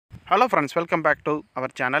Hello friends, welcome back to our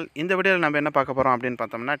channel. இந்த வீடியோல நம்ம என்ன பார்க்க போறோம் அப்படினு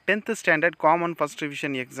பார்த்தோம்னா 10th standard common first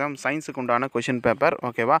revision exam சயின்ஸ்க்கு உண்டான क्वेश्चन பேப்பர்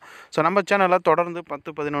ஓகேவா. சோ நம்ம சேனல்ல தொடர்ந்து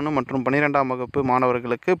 10, 11 மற்றும் 12ஆம் வகுப்பு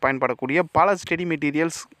மாணவர்களுக்கு பயன்படக்கூடிய பல study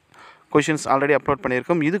materials questions already upload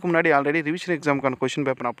பண்ணியிருக்கோம். இதுக்கு முன்னாடி already revision எக்ஸாம்க்கான question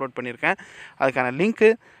paper upload பண்ணியிருக்கேன். அதுக்கான லிங்க்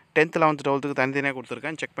 10th 11th 12th தனித்தனியாக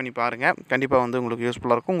கொடுத்திருக்கேன். செக் பண்ணி பாருங்க. கண்டிப்பா வந்து உங்களுக்கு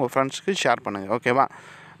யூஸ்ஃபுல்லா இருக்கும். உங்க ஃப்ரெண்ட்ஸ்க்கு ஷேர் பண்ணுங்க. ஓகேவா.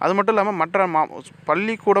 அது மட்டும் இல்லாமல் மற்ற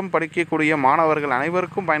பள்ளிக்கூடம் படிக்கக்கூடிய மாணவர்கள்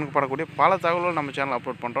அனைவருக்கும் பயன்படக்கூடிய பல தகவல்கள் நம்ம சேனல்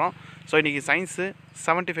அப்லோட் பண்ணுறோம். ஸோ இன்றைக்கி சயின்ஸு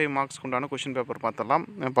 75 மார்க்ஸ்க்கு உண்டான கொஷின் பேப்பர் பார்த்துடலாம்.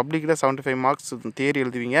 பப்ளிக்கில் 75 மார்க்ஸ் தியரி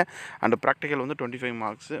எழுதுவீங்க அண்ட் ப்ராக்டிக்கல் வந்து 25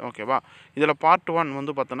 மார்க்ஸ். ஓகேவா. இதில் பார்ட் 1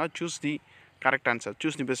 வந்து பார்த்தோம்னா choose the correct answer,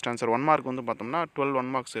 choose the best answer 1 mark வந்து பார்த்தோம்னா 12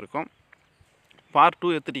 1 மார்க்ஸ் இருக்கும். பார்ட்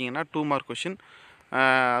 2 எடுத்துட்டிங்கன்னா 2 மார்க் கொஷின்.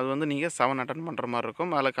 அது வந்து நீங்கள் 7 அட்டன் பண்ணுற மாதிரி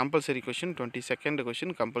இருக்கும். அதில் compulsory question 22nd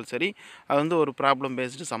question compulsory. அது வந்து ஒரு ப்ராப்ளம்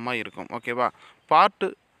பேஸ்டு சம்மாக இருக்கும். ஓகேவா. பார்ட்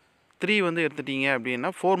 3 வந்து எடுத்துட்டீங்க அப்படின்னா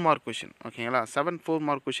 4 மார்க் கொஷின். ஓகேங்களா. 4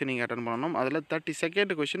 மார்க் கொஷின் நீங்கள் அட்டன் பண்ணணும். அதில்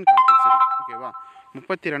 32nd கொஷின் கம்பல்சரி. ஓகேவா.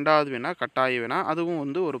 32வது வேணா கட்டாய வேணா, அதுவும்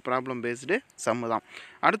வந்து ஒரு ப்ராப்ளம் பேஸ்டு சம்மு தான்.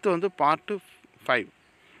 அடுத்து வந்து பார்ட் 5.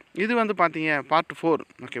 இது வந்து பார்த்தீங்க பார்ட் 4.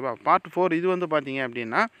 ஓகேவா. பார்ட் 4 இது வந்து பார்த்தீங்க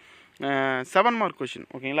அப்படின்னா 7 மார்க் கொஷின்.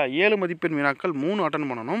 ஓகேங்களா. 7 மதிப்பெண் வினாக்கள் 3 அட்டன்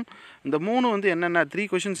பண்ணணும். இந்த 3 வந்து என்னென்ன 3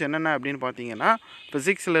 கொஷின்ஸ் என்னென்ன அப்படின்னு பார்த்தீங்கன்னா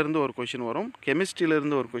ஃபிசிக்ஸ்லேருந்து ஒரு கொஷின் வரும்,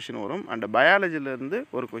 கெமிஸ்ட்ரியிலேருந்து ஒரு கொஷின் வரும் அண்ட் பயாலஜிலேருந்து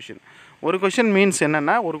ஒரு கொஷின். ஒரு கொஷின் மீன்ஸ்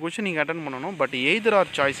என்னென்னா ஒரு கொஷின் நீங்கள் அட்டன் பண்ணணும். பட் எய்தர்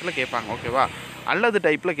ஆர் சாய்ஸில் கேட்பாங்க. ஓகேவா. அல்லது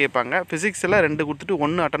டைப்பில் கேட்பாங்க. ஃபிசிக்ஸில் 2 கொடுத்துட்டு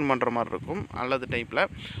 1 அட்டன் பண்ணுற மாதிரி இருக்கும் அல்லது டைப்பில்.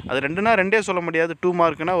 அது 2னா 2 சொல்ல முடியாது. 2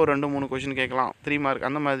 மார்க்குனா ஒரு 2-3 கொஷின் கேட்கலாம். 3 மார்க்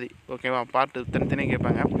அந்த மாதிரி. ஓகேவா. பார்ட்டு தனித்தனியாக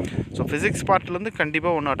கேட்பாங்க. ஸோ ஃபிசிக்ஸ் பார்ட்லேருந்து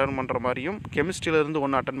கண்டிப்பாக 1 அட்டன் பண்ணுற மாதிரியும், கெமிஸ்ட்ரியிலேருந்து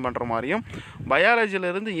 1 அட்டன் பண்ணுற மாதிரியும்,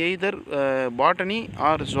 பயாலஜிலேருந்து எய்தர் பாட்டனி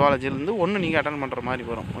ஆர் ஜுவாலஜிலேருந்து 1 நீங்கள் அட்டன் பண்ணுற மாதிரி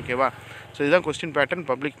வரும். ஓகேவா. ஸோ இதுதான் கொஸ்டின் பேட்டர்ன்,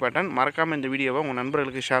 பப்ளிக் பேட்டர்ன். மறக்காமல் இந்த வீடியோவை உங்கள்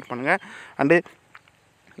நண்பர்களுக்கு ஷேர் பண்ணுங்கள். அண்டு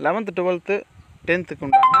 11th 12th 10th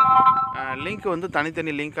உண்டான லிங்க் வந்து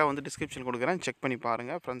தனித்தனி லிங்காக வந்து டிஸ்கிரிப்ஷன் கொடுக்குறேன். செக் பண்ணி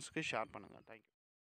பாருங்கள். ஃப்ரெண்ட்ஸுக்கு ஷேர் பண்ணுங்கள்.